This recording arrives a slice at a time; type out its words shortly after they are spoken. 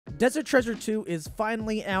Desert Treasure 2 is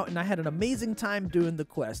finally out, and I had an amazing time doing the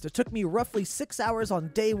quest. It took me roughly 6 hours on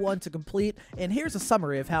day 1 to complete, and here's a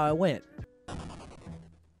summary of how I went.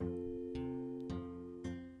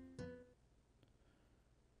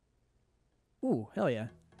 Ooh, hell yeah.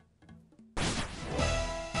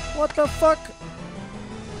 What the fuck?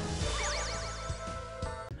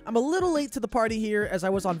 I'm a little late to the party here as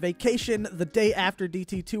I was on vacation the day after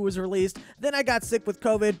DT2 was released. Then I got sick with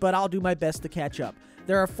COVID, but I'll do my best to catch up.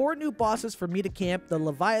 There are 4 new bosses for me to camp: the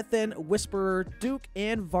Leviathan, Whisperer, Duke,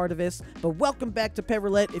 and Vardavis. But welcome back to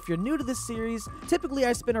Roulette. If you're new to this series, typically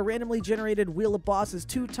I spin a randomly generated wheel of bosses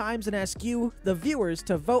 2 times and ask you, the viewers,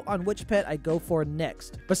 to vote on which pet I go for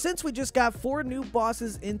next. But since we just got 4 new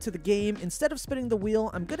bosses into the game, instead of spinning the wheel,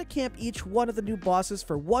 I'm gonna camp each one of the new bosses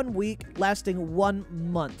for 1 week, lasting 1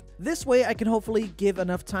 month. This way I can hopefully give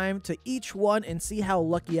enough time to each one and see how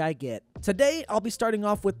lucky I get. Today, I'll be starting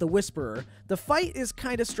off with the Whisperer. The fight is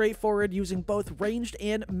kinda straightforward, using both ranged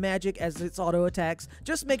and magic as its auto attacks.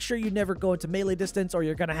 Just make sure you never go into melee distance or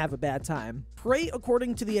you're gonna have a bad time. Pray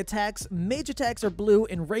according to the attacks. Mage attacks are blue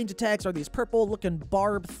and range attacks are these purple looking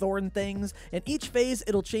barb thorn things. In each phase,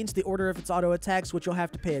 it'll change the order of its auto attacks, which you'll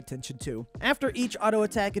have to pay attention to. After each auto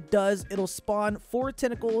attack it does, it'll spawn 4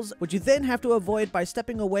 tentacles, which you then have to avoid by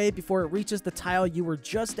stepping away before it reaches the tile you were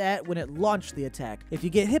just at when it launched the attack. If you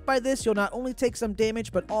get hit by this, you'll not only take some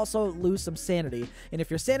damage, but also lose some sanity. And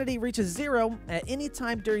if your sanity reaches 0, at any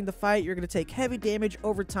time during the fight, you're going to take heavy damage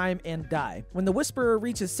over time and die. When the Whisperer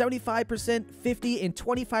reaches 75%, 50%, and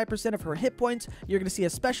 25% of her hit points, you're going to see a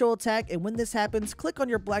special attack, and when this happens, click on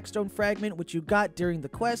your Blackstone fragment, which you got during the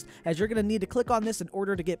quest, as you're going to need to click on this in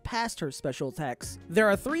order to get past her special attacks. There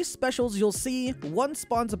are 3 specials you'll see. One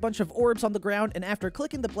spawns a bunch of orbs on the ground, and after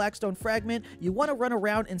clicking the Blackstone fragment, you want to run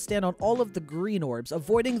around and stand on all of the green orbs,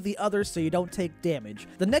 avoiding the others so you don't take damage.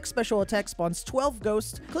 The next special attack spawns 12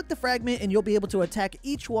 ghosts. Click the fragment and you'll be able to attack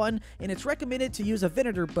each one, and it's recommended to use a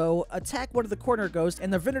Venator bow. Attack one of the corner ghosts,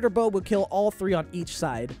 and the Venator bow will kill all 3 on each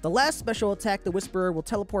side. The last special attack, the Whisperer, will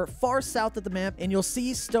teleport far south of the map, and you'll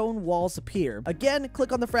see stone walls appear. Again,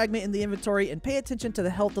 click on the fragment in the inventory and pay attention to the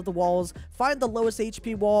health of the walls. Find the lowest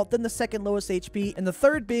HP wall, then the second lowest HP, and the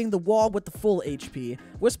third being the wall with the full HP.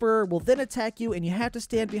 Whisperer will then attack you, and you have to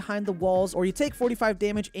stand behind the walls or you take 45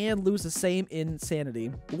 damage and lose the same in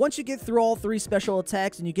sanity. Once you get through all 3 special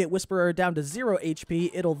attacks and you get Whisperer down to 0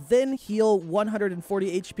 HP, it'll then heal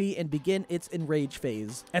 140 HP and begin its enrage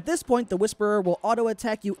phase. At this point, the Whisperer will auto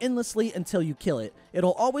attack you endlessly until you kill it.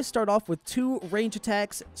 It'll always start off with 2 range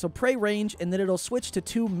attacks, so pray range, and then it'll switch to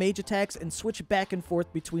 2 mage attacks and switch back and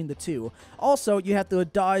forth between the 2. Also, you have to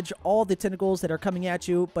dodge all the tentacles that are coming at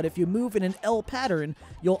you, but if you move in an L pattern,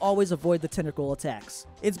 you'll always avoid the tentacle attacks.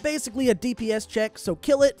 It's basically a DPS check, so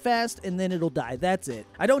kill it fast and then it'll die. That's it.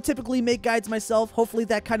 I don't typically make guides myself. Hopefully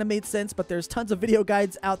that kind of made sense, but there's tons of video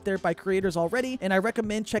guides out there by creators already, and I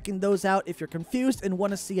recommend checking those out if you're confused and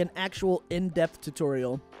want to see an actual in-depth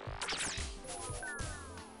tutorial.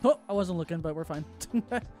 Oh, I wasn't looking, but we're fine.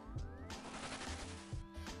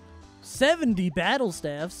 70 battle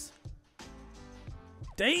staffs.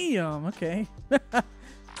 Damn, okay.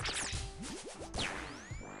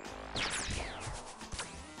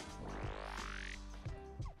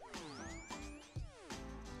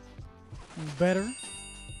 Better.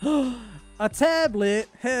 A tablet.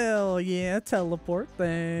 Hell yeah, teleport.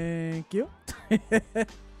 Thank you.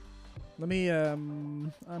 Let me,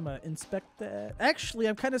 I'm gonna inspect that. Actually,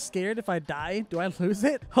 I'm kind of scared if I die. Do I lose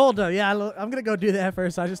it? Hold on. Yeah, I'm gonna go do that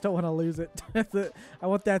first. I just don't want to lose it. I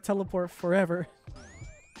want that teleport forever.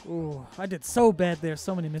 Ooh, I did so bad there.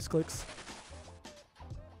 So many misclicks.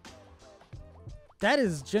 That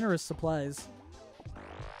is generous supplies.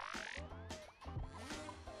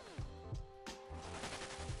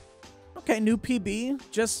 Okay, new PB.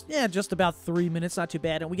 Just about 3 minutes. Not too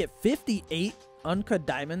bad. And we get 58 uncut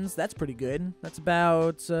diamonds. That's pretty good. That's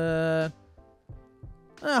about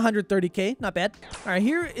 130k. Not bad. All right,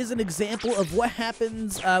 here is an example of what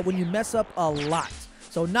happens when you mess up a lot.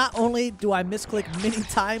 So not only do I misclick many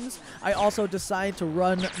times, I also decide to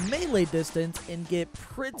run melee distance and get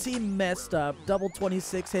pretty messed up. Double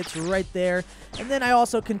 26 hits right there. And then I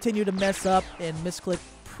also continue to mess up and misclick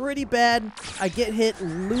pretty bad. I get hit,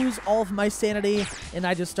 lose all of my sanity, and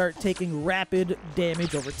I just start taking rapid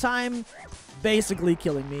damage over time, basically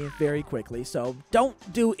killing me very quickly. So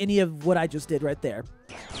don't do any of what I just did right there.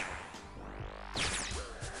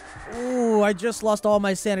 Ooh, I just lost all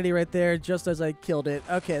my sanity right there just as I killed it.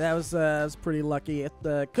 Okay, that was pretty lucky. It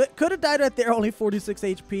could have died right there, only 46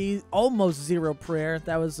 HP, almost 0 prayer.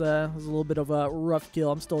 That was a little bit of a rough kill.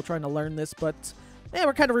 I'm still trying to learn this, but yeah,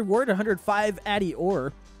 we're kind of rewarded 105 Addy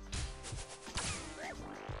ore.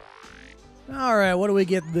 Alright, what do we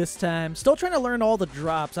get this time? Still trying to learn all the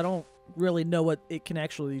drops. I don't really know what it can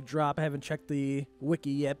actually drop. I haven't checked the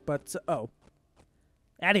wiki yet, but... oh.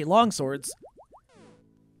 Adding longswords.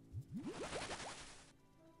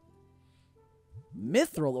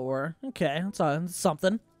 Mithril ore. Okay, that's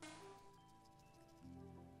something.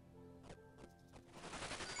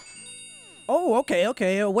 Oh,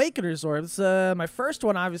 okay. Awakener's orbs. My first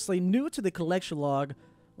one, obviously, new to the collection log.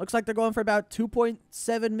 Looks like they're going for about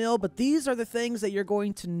 2.7 mil, but these are the things that you're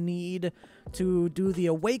going to need to do the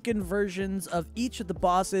awakened versions of each of the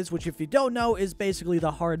bosses, which, if you don't know, is basically the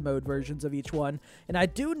hard mode versions of each one. And I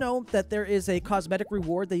do know that there is a cosmetic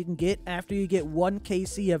reward that you can get after you get 1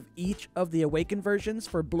 KC of each of the awakened versions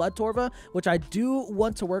for Blood Torva, which I do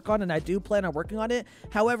want to work on, and I do plan on working on it.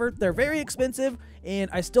 However, they're very expensive, and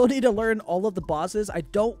I still need to learn all of the bosses. I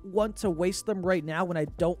don't want to waste them right now when I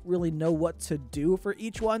don't really know what to do for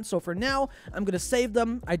each one. So for now, I'm going to save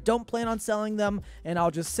them. I don't plan on selling them, and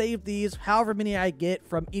I'll just save these, however many I get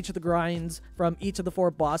from each of the grinds, from each of the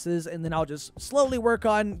 4 bosses, and then I'll just slowly work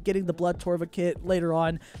on getting the Blood Torva kit later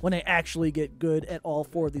on when I actually get good at all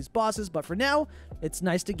 4 of these bosses. But for now, it's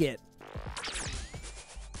nice to get.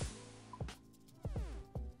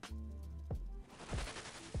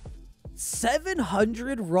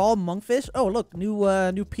 $700 raw monkfish. Oh, look, new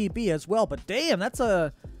PB as well. But damn, that's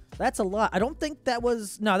a lot. I don't think that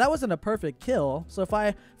was... no, that wasn't a perfect kill. So if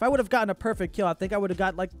I would have gotten a perfect kill, I think I would have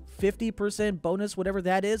got like 50% bonus, whatever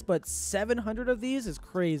that is. But 700 of these is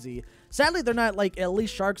crazy. Sadly, they're not like at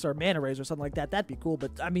least sharks or manta rays or something like that. That'd be cool.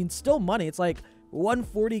 But I mean, still money. It's like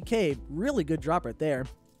 140k. Really good drop right there.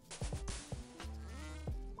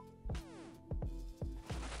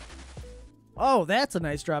 Oh, that's a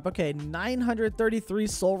nice drop. Okay, 933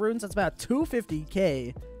 soul runes. That's about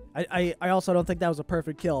 250k. I also don't think that was a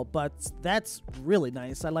perfect kill, but that's really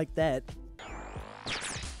nice. I like that.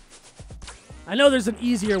 I know there's an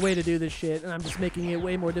easier way to do this shit, and I'm just making it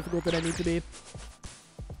way more difficult than I need to be.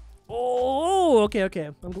 Oh,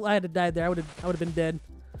 okay. I'm glad I died there. I would have been dead.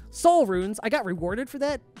 Soul runes. I got rewarded for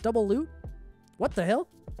that? Double loot? What the hell?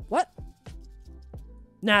 What?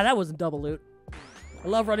 Nah, that wasn't double loot. I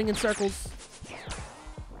love running in circles.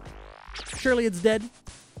 Surely it's dead.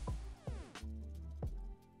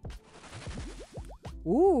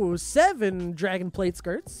 Ooh, 7 dragon plate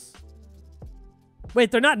skirts. Wait,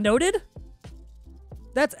 they're not noted?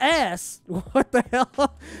 That's ass. What the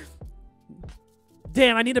hell?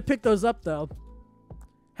 Damn, I need to pick those up though.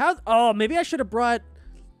 How? Oh, maybe I should have brought...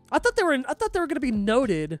 I thought they were gonna be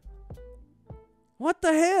noted. What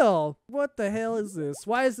the hell? What the hell is this?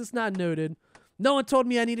 Why is this not noted? No one told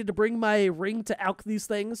me I needed to bring my ring to alch these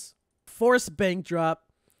things. Force bank drop.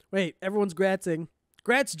 Wait, everyone's gratzing.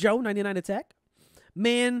 Grats Joe, 99 attack.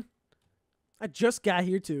 Man, I just got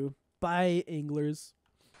here too. Bye, anglers.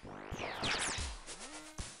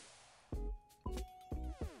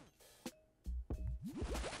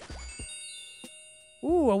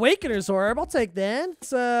 Ooh, Awakener's Orb. I'll take that.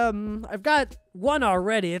 It's, I've got 1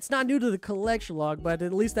 already. It's not new to the collection log, but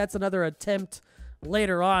at least that's another attempt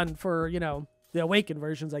later on for, you know, the Awakened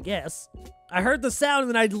versions, I guess. I heard the sound, and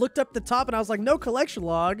then I looked up the top, and I was like, no collection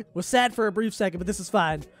log. Was sad for a brief second, but this is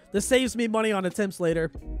fine. This saves me money on attempts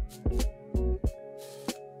later.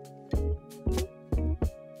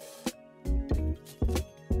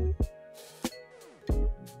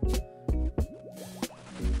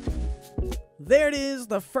 There it is,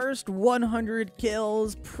 the first 100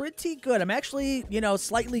 kills. Pretty good. I'm actually, you know,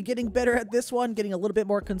 slightly getting better at this one, getting a little bit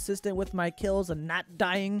more consistent with my kills and not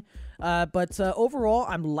dying. But overall,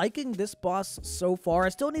 I'm liking this boss so far. I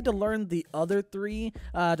still need to learn the other 3,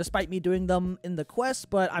 despite me doing them in the quest,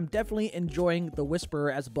 but I'm definitely enjoying the Whisperer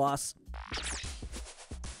as boss.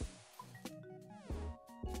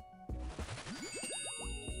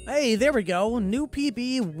 Hey, there we go. New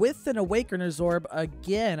PB with an Awakener's Orb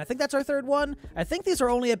again. I think that's our 3rd one. I think these are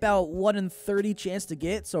only about 1 in 30 chance to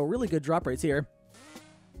get, so really good drop rates here.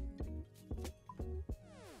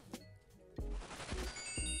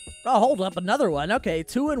 Oh, hold up, another one. Okay,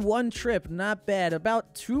 2 in 1 trip, not bad.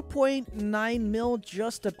 About 2.9 mil,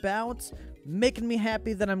 just about. Making me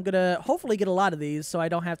happy that I'm gonna hopefully get a lot of these, so I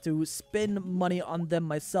don't have to spend money on them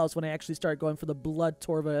myself when I actually start going for the Blood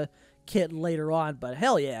Torva kit later on, but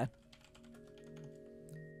hell yeah.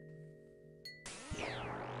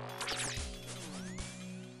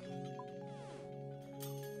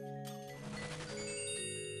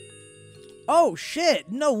 Oh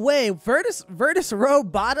shit, no way. Virtus Row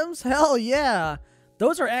bottoms? Hell yeah.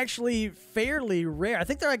 Those are actually fairly rare. I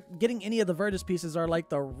think they're like getting any of the Virtus pieces are like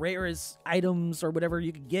the rarest items or whatever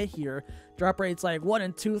you can get here. Drop rate's like 1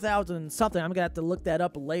 in 2,000 something. I'm gonna have to look that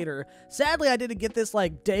up later. Sadly, I didn't get this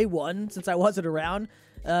like day one since I wasn't around.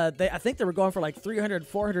 I think they were going for like 300,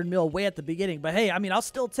 400 mil way at the beginning. But hey, I mean, I'll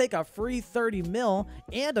still take a free 30 mil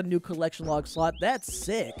and a new collection log slot. That's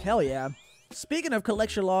sick. Hell yeah. Speaking of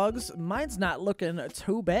collection logs, mine's not looking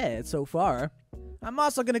too bad so far. I'm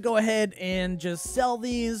also going to go ahead and just sell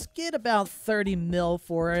these, get about 30 mil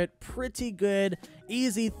for it. Pretty good,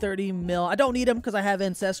 easy 30 mil. I don't need them because I have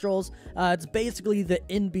Ancestrals. It's basically the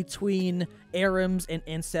in-between Arims and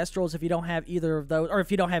Ancestrals. If you don't have either of those, or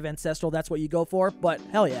if you don't have Ancestral, that's what you go for, but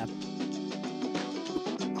hell yeah.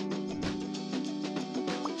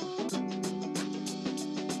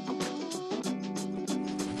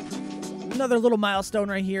 Another little milestone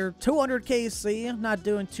right here, 200 KC, not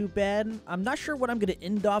doing too bad. I'm not sure what I'm going to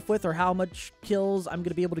end off with or how much kills I'm going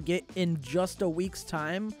to be able to get in just a week's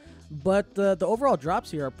time, but the overall drops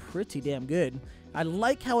here are pretty damn good. I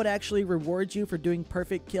like how it actually rewards you for doing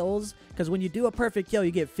perfect kills, because when you do a perfect kill, you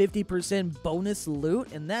get 50% bonus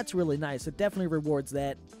loot, and that's really nice. It definitely rewards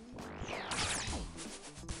that.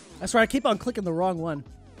 That's right, I keep on clicking the wrong one.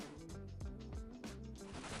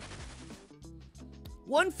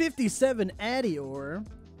 157 Adior.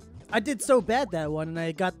 I did so bad that one, and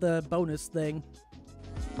I got the bonus thing.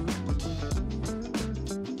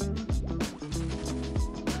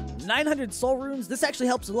 $900 soul runes. This actually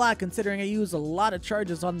helps a lot, considering I use a lot of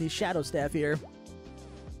charges on the Shadow Staff here.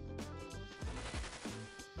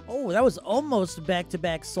 Oh, that was almost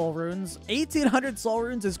back-to-back soul runes. 1,800 soul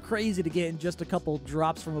runes is crazy to get in just a couple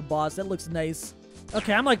drops from a boss. That looks nice.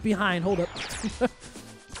 Okay, I'm like behind. Hold up.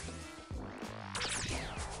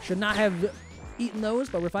 Should not have eaten those,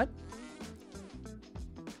 but we're fine.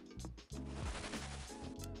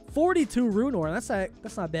 42 rune ore. That's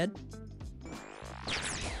not bad.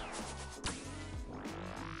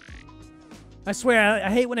 I swear, I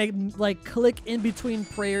hate when I like click in between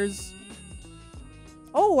prayers.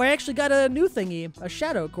 Oh, I actually got a new thingy, a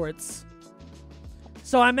Shadow Quartz.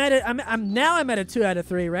 So I'm at it. Now I'm at a 2 out of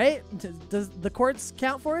 3, right? Does the quartz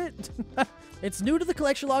count for it? It's new to the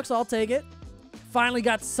collection log, so I'll take it. Finally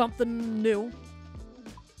got something new.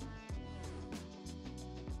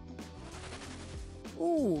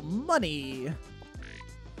 Ooh, money.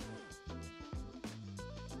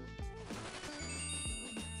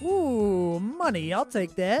 Ooh, money. I'll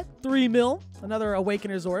take that. 3 mil. Another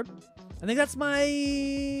Awakener's Orb. I think that's my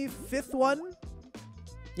 5th one.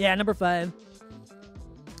 Yeah, number 5.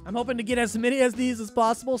 I'm hoping to get as many as these as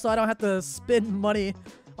possible so I don't have to spend money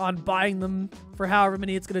on buying them for however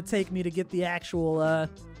many it's going to take me to get the actual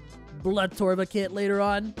Blood Torva kit later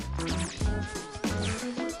on.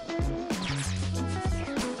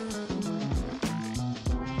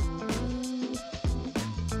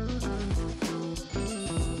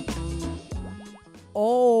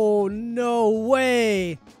 Oh, no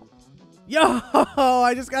way. Yo,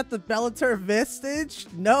 I just got the Bellator Vestige?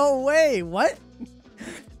 No way. What?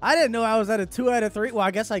 I didn't know I was at a 2 out of 3. Well, I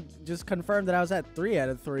guess I just confirmed that I was at 3 out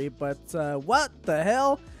of 3, but what the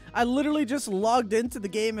hell? I literally just logged into the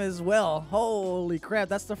game as well. Holy crap,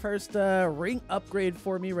 that's the first ring upgrade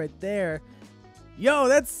for me right there. Yo,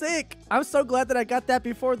 that's sick. I'm so glad that I got that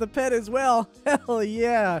before the pet as well. Hell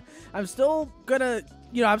yeah. I'm still gonna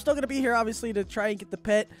be here obviously to try and get the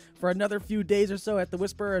pet for another few days or so at the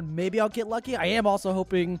Whisperer, and maybe I'll get lucky. I am also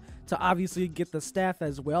hoping to obviously get the staff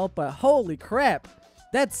as well, but holy crap.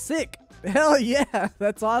 That's sick. Hell yeah.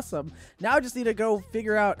 That's awesome. Now I just need to go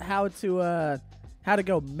figure out how to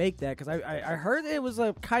go make that, because I heard it was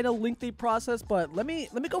a kind of lengthy process, but let me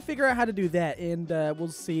go figure out how to do that, and we'll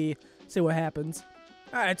see what happens.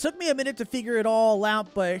 All right, it took me a minute to figure it all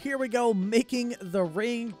out, but here we go, making the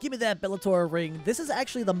ring. Give me that Bellator ring. This is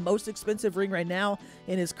actually the most expensive ring right now,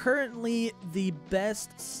 and is currently the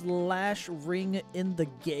best slash ring in the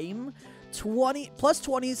game. Plus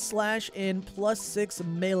 20 slash and plus 6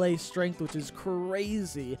 melee strength, which is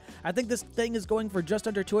crazy. I think this thing is going for just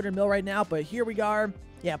under 200 mil right now, but here we are.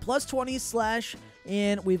 Yeah, plus 20 slash,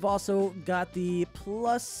 and we've also got the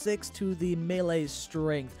plus 6 to the melee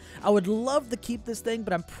strength. I would love to keep this thing,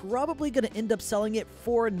 but I'm probably going to end up selling it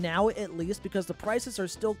for now at least, because the prices are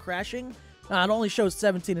still crashing. It only shows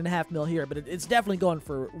 17.5 mil here, but it's definitely going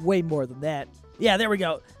for way more than that. Yeah, there we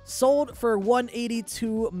go. Sold for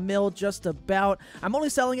 182 mil just about. I'm only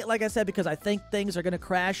selling it, like I said, because I think things are going to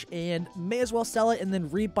crash, and may as well sell it and then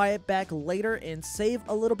rebuy it back later and save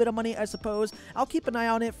a little bit of money, I suppose. I'll keep an eye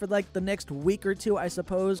on it for like the next week or two, I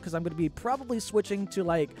suppose, because I'm going to be probably switching to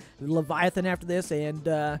like Leviathan after this,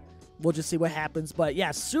 and we'll just see what happens. But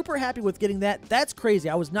yeah, super happy with getting that. That's crazy.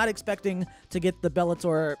 I was not expecting to get the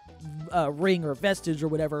Bellator ring or vestige or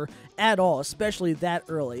whatever at all, especially that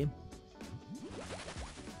early.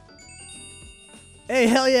 Hey,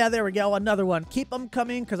 hell yeah, there we go. Another one. Keep them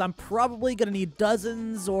coming, because I'm probably going to need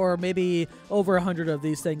dozens or maybe over 100 of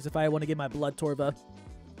these things if I want to get my Blood Torva.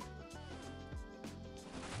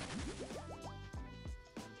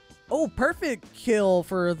 Oh, perfect kill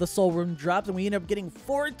for the Soul Rune drops, and we end up getting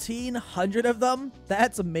 1,400 of them.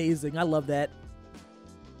 That's amazing. I love that.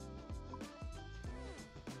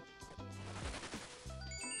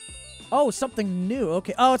 Oh, something new.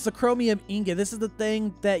 Okay. Oh, it's the chromium ingot. This is the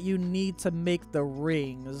thing that you need to make the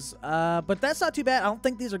rings. But that's not too bad. I don't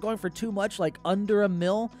think these are going for too much, like under 1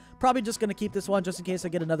 mil. Probably just going to keep this one just in case I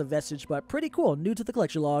get another vestige, but pretty cool. New to the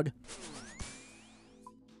collection log.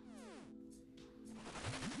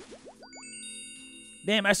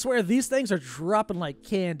 Damn, I swear these things are dropping like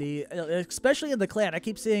candy, especially in the clan. I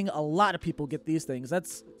keep seeing a lot of people get these things.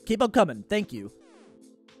 Keep them coming. Thank you.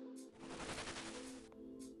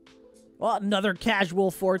 Well, another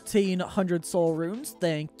casual 1,400 soul runes.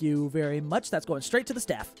 Thank you very much. That's going straight to the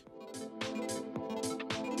staff.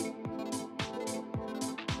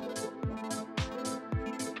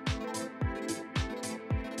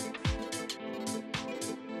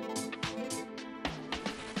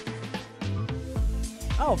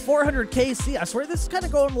 Oh, 400 KC. I swear this is kind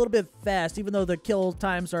of going a little bit fast, even though the kill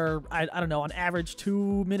times are, I don't know, on average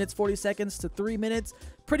 2 minutes, 40 seconds to 3 minutes.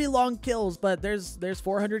 Pretty long kills, but there's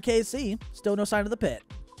 400 KC. Still no sign of the pit.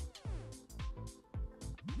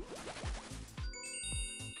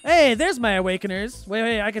 Hey, there's my Awakeners.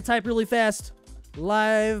 Wait, I can type really fast.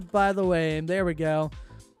 Live, by the way. There we go.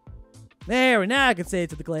 Now I can say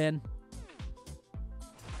it to the clan.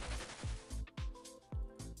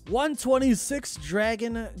 126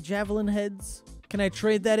 dragon javelin heads. Can I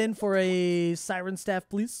trade that in for a siren staff,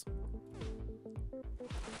 please?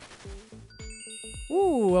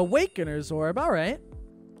 Ooh, Awakener's orb. All right.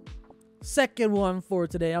 Second one for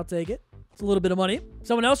today. I'll take it. It's a little bit of money.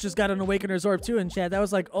 Someone else just got an Awakener's orb too in chat. That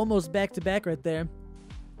was like almost back to back right there.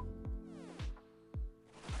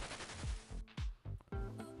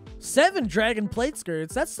 7 dragon plate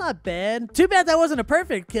skirts. That's not bad. Too bad that wasn't a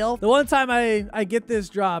perfect kill. The one time I get this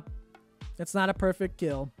drop, it's not a perfect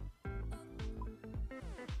kill.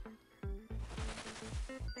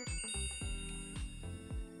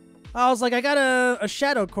 I was like, I got a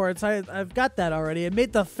shadow quartz. I've got that already. It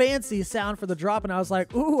made the fancy sound for the drop, and I was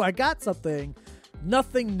like, ooh, I got something.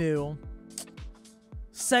 Nothing new.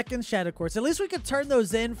 Second shadow quartz. At least we could turn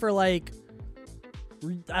those in for like,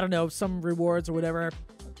 I don't know, some rewards or whatever.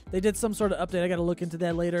 They did some sort of update. I got to look into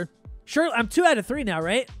that later. Sure, I'm 2 out of 3 now,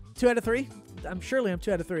 right? 2 out of 3? I'm 2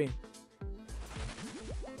 out of 3.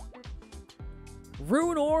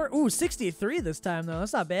 Rune ore. Ooh, 63 this time, though.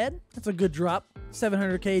 That's not bad. That's a good drop.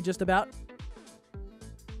 700k just about.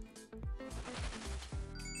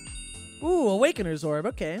 Ooh, Awakener's orb.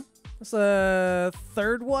 Okay. That's the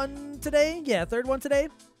third one today. Yeah, third one today.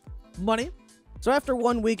 Money. So after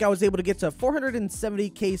 1 week, I was able to get to 470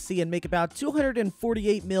 KC and make about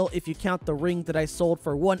 248 mil if you count the ring that I sold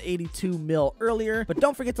for 182 mil earlier. But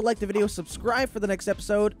don't forget to like the video, subscribe for the next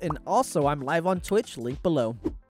episode, and also I'm live on Twitch, link below.